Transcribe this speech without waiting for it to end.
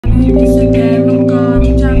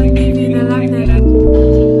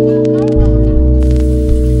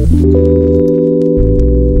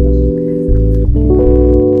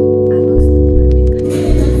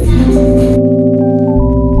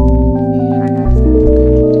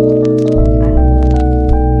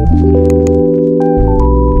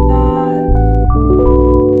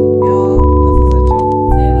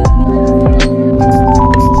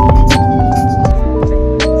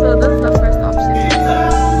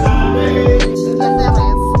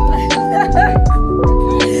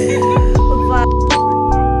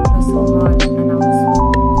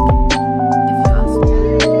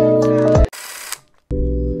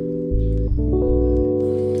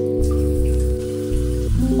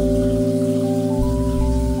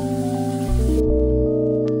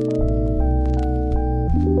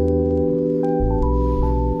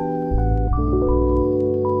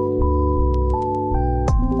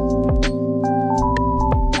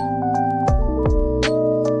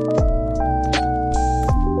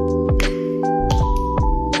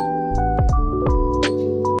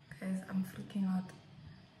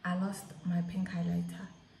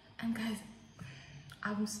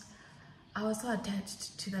I was so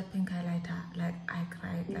attached to that pink highlighter, like I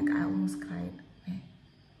cried, like I almost cried. Okay?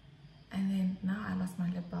 And then now I lost my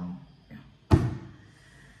lip balm. Yeah.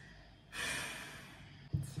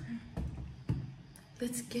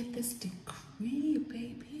 Let's get this degree,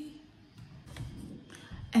 baby.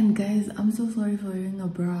 And guys, I'm so sorry for wearing a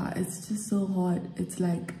bra. It's just so hot. It's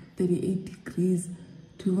like 38 degrees.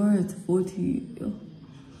 Tomorrow it's 40. Yo.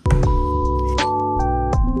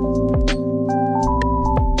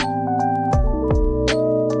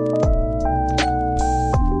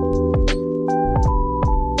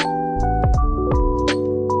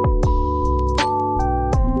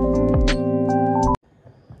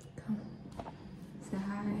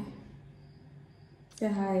 Say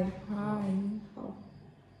hi. Hi. Oh.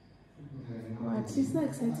 What? She's so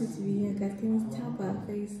excited to be here, guys. Can you tell by her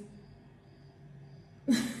face?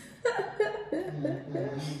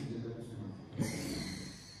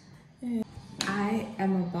 I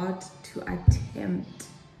am about to attempt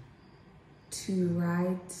to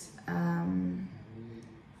write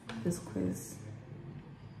this quiz.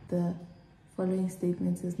 The following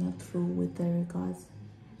statement is not true with the regards.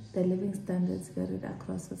 The living standards varied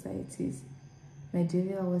across societies.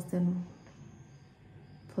 Medieval Western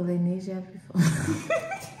Polynesia before.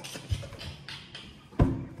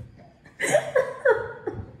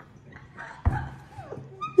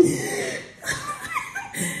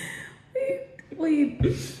 wait.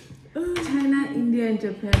 China, India, and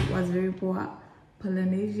Japan was very poor.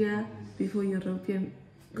 Polynesia before European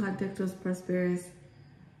contact was prosperous.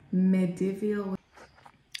 Medieval.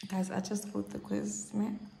 Guys, I just wrote the quiz,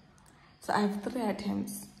 man. So I have 3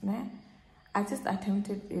 attempts, man. I just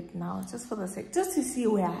attempted it now, just for the sake, just to see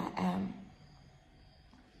where I am.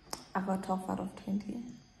 I got 12 out of 20.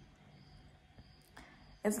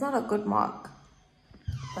 It's not a good mark,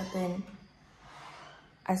 but then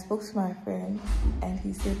I spoke to my friend and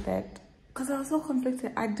he said that, because I was so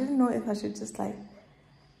conflicted, I didn't know if I should just like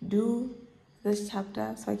do this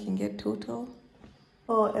chapter so I can get total,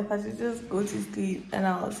 or if I should just go to sleep and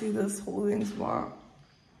I'll see this whole thing tomorrow.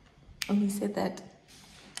 And he said that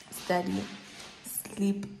study,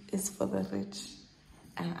 sleep is for the rich,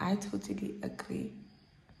 and I totally agree.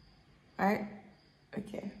 Right?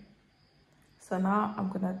 Okay. So now I'm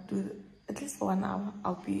gonna do at least for 1 hour.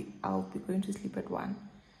 I'll be going to sleep at 1,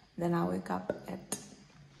 then I'll wake up at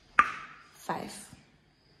 5.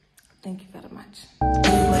 Thank you very much.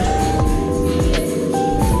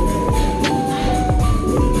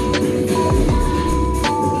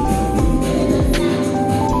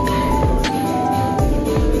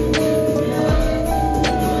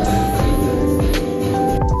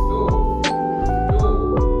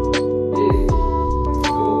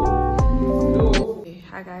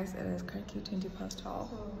 It is currently 20 past 12.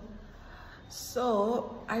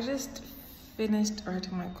 So I just finished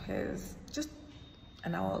writing my quiz just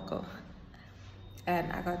an hour ago,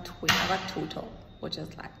 and I got total, which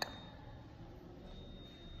is like.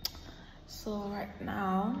 So right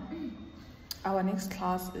now our next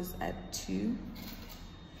class is at 2,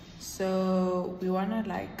 so we want to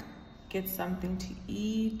like get something to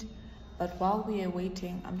eat, but while we are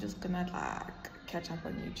waiting I'm just gonna like catch up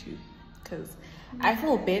on YouTube, because I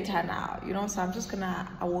feel better now, you know, so I'm just gonna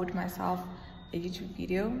award myself a YouTube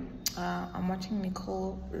video. I'm watching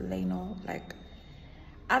Nicole Leno. Like,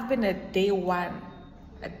 I've been at day one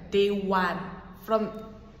from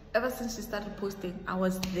ever since she started posting. I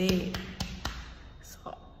was there,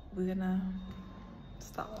 so we're gonna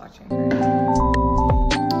start watching her.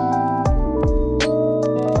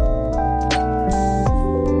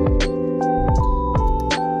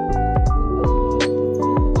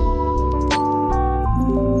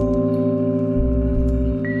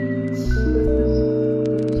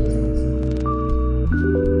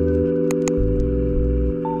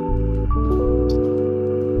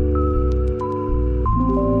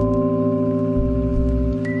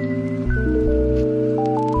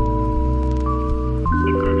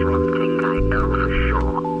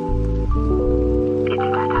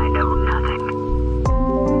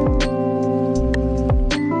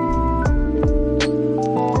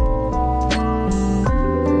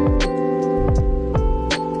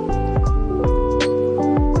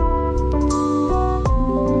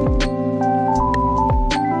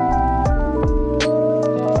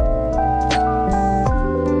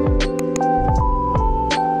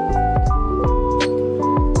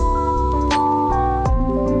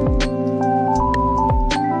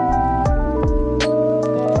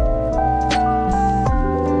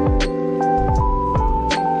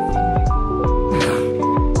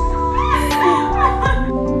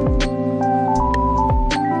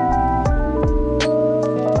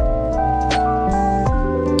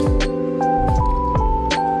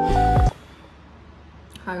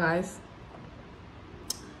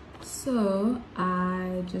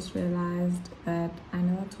 just realized that I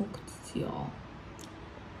never talked to y'all.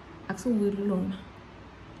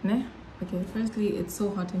 Okay, firstly, it's so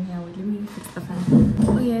hot in here. Wait, let me fix the fan.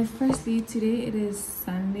 Okay, firstly, today it is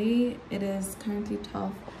Sunday. It is currently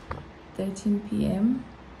 12:13 p.m.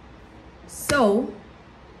 So,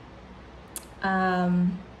 I've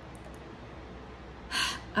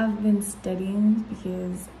been studying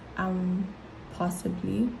because I'm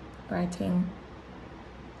possibly writing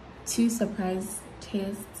 2 surprise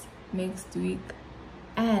tests next week,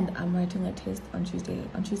 and I'm writing a test on Tuesday.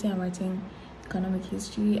 On Tuesday I'm writing economic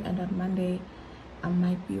history, and on Monday I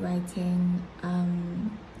might be writing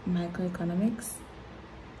microeconomics.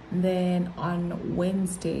 Then on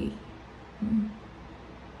Wednesday,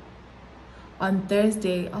 on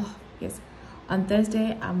Thursday, on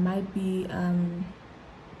Thursday I might be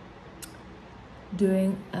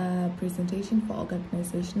doing a presentation for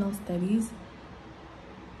organizational studies.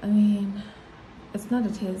 I mean, it's not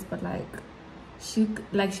a test, but she'll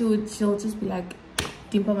just be like,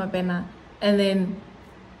 Dimpa Mapena, and then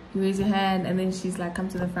you raise your hand, and then she's like, come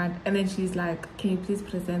to the front, and then she's like, can you please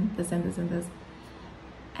present this and this and this,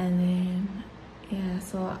 and then yeah,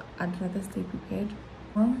 so I'd rather stay prepared.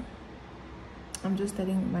 Well, I'm just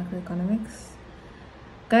studying macroeconomics,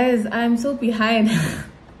 guys. I'm so behind.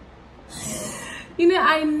 You know,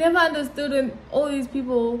 I never understood when all these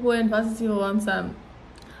people who are in varsity who want some.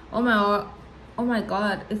 Oh my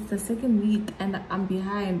god, it's the second week and I'm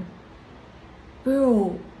behind.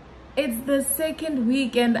 Bro, it's the second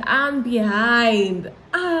week and I'm behind.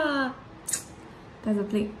 Guys are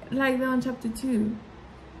playing, like, they're on chapter 2.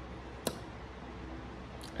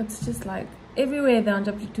 It's just like everywhere they're on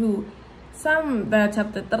chapter 2. Some they're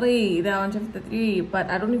chapter 3, they're on chapter 3, but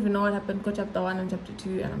I don't even know what happened to chapter 1 and chapter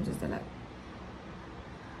 2, and I'm just like,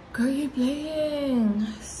 girl, you playing.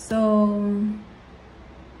 So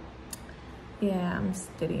yeah, I'm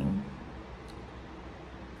studying.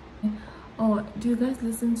 Oh, do you guys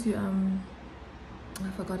listen to I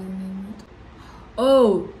forgot his name.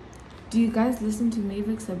 Oh, do you guys listen to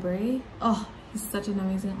Mavic Sabre? Oh, he's such an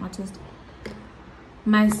amazing artist.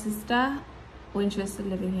 My sister, when she was still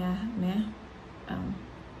living here,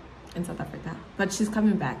 in South Africa, but she's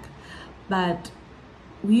coming back. But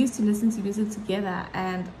we used to listen to music together,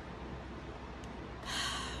 and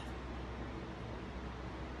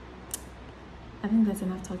I think that's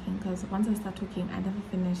enough talking, because once I start talking, I never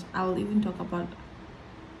finish. I'll even talk about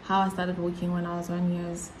how I started working when I was 1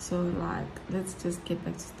 year. So like, let's just get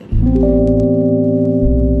back to studying.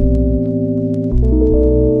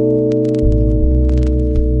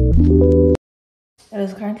 It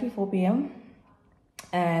is currently 4 p.m.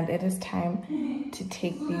 and it is time to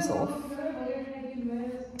take these off.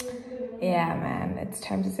 Yeah, man, it's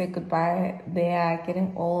time to say goodbye. They are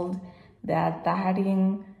getting old. They are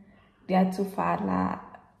dying. They are too far.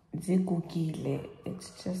 It's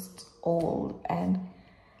just old. And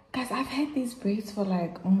guys, I've had these braids for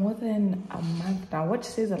like more than a month now, which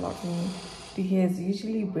says a lot to me, because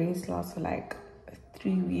usually braids last for like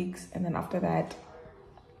 3 weeks, and then after that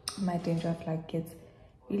my dandruff like gets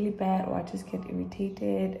really bad, or I just get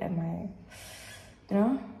irritated, and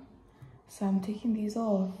so I'm taking these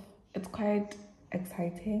off. It's quite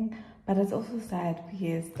exciting, but it's also sad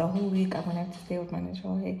because the whole week I'm gonna have to stay with my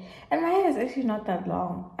natural hair, and my hair is actually not that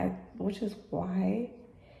long, which is why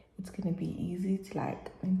it's gonna be easy to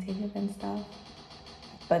like maintain it and stuff.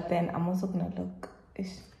 But then I'm also gonna look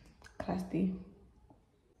crusty.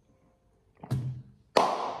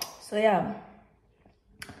 So yeah,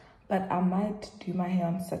 but I might do my hair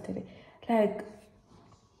on Saturday. Like,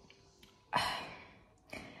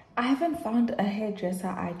 I haven't found a hairdresser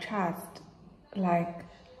I trust, like,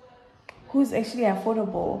 who's actually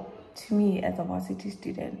affordable to me as a varsity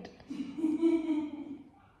student.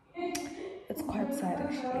 It's quite sad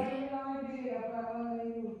actually.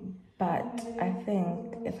 But I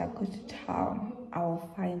think if I go to town, I will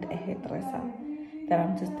find a hairdresser that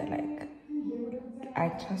I'm just like, I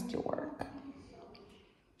trust your work.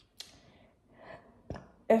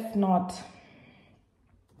 If not,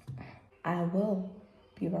 I will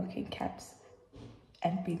be rocking caps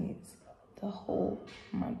and beanies the whole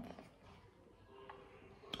month.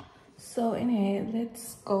 So anyway,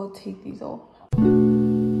 let's go take these off.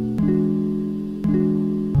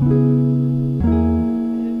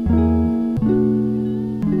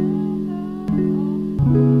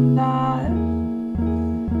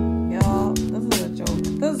 Y'all, this is a joke.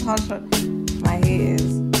 This is how short my hair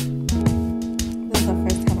is. This is the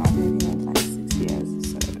first time I've had hair in like 6 years,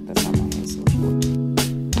 so that's why my hair is so short.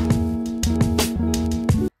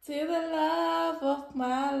 To the love of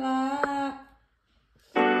my life.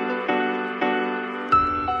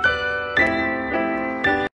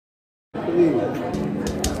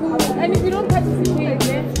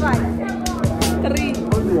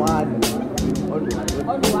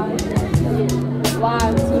 On one.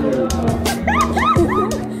 1, 2.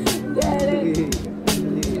 Get it.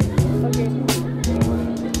 Okay.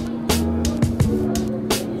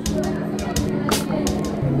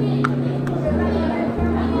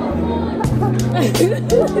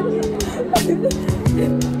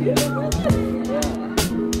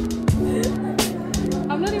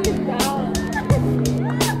 I'm not even down.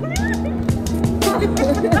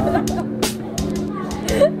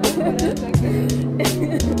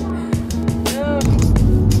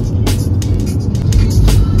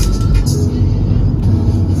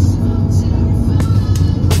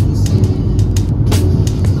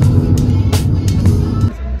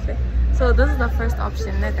 So this is the first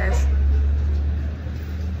option, guys.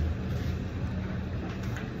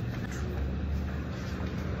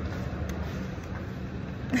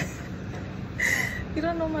 You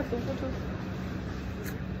don't know Matluputu?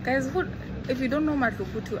 Guys, if you don't know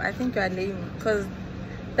Matluputu, I think you are lame, because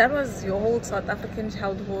that was your whole South African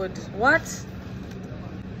childhood. What?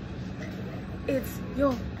 It's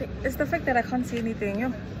the fact that I can't see anything,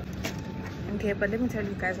 yo. Okay, but let me tell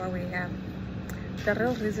you guys why we're here. The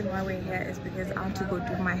real reason why we're here is because I want to go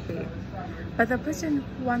do my hair. But the person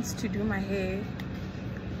who wants to do my hair,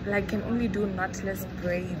 like, can only do knotless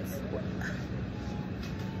braids,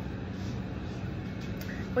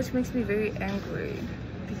 which makes me very angry,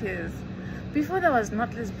 because before there was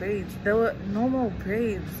knotless braids, there were normal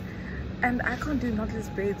braids, and I can't do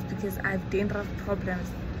knotless braids because I have dandruff problems,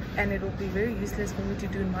 and it will be very useless for me to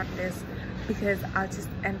do knotless because I'll just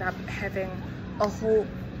end up having a whole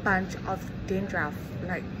bunch of dandruff.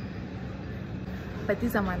 Like, but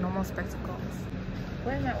these are my normal spectacles.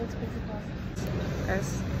 Where are my old spectacles?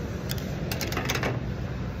 Guys,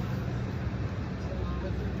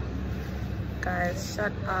 guys,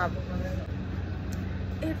 shut up.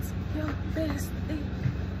 It's your best thing.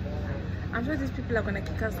 I'm sure these people are gonna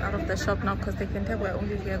kick us out of the shop now because they can tell we're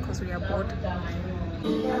only here because we are bored.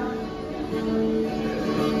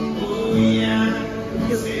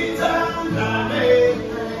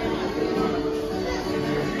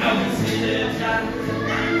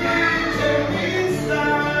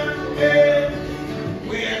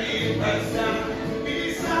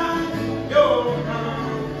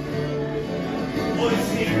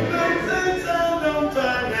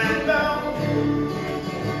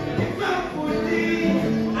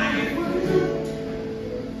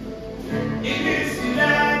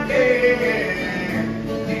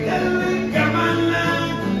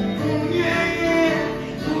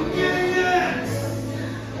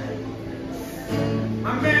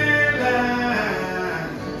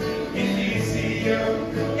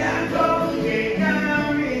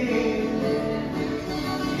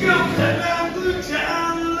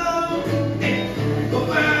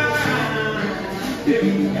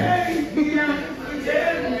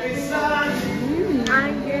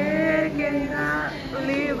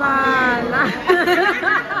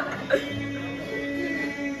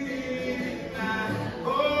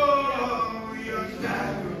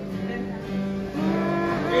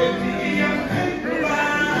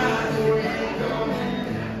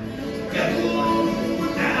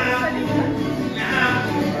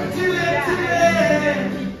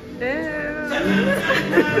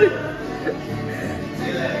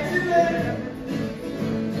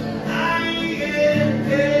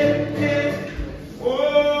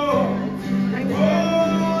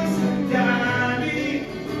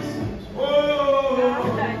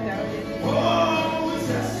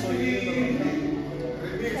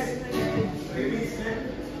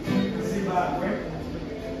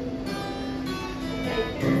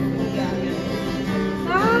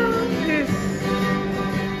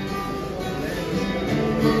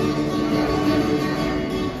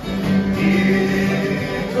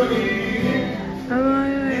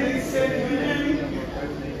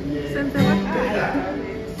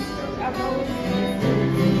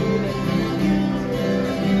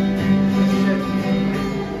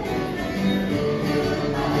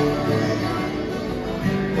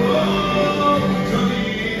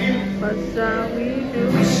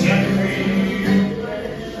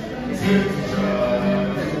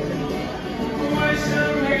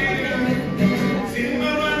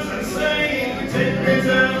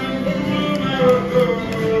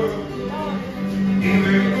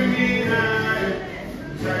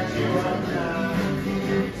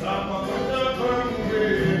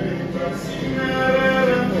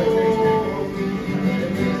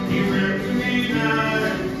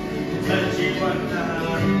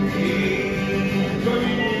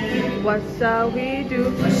 What shall we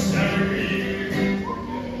do?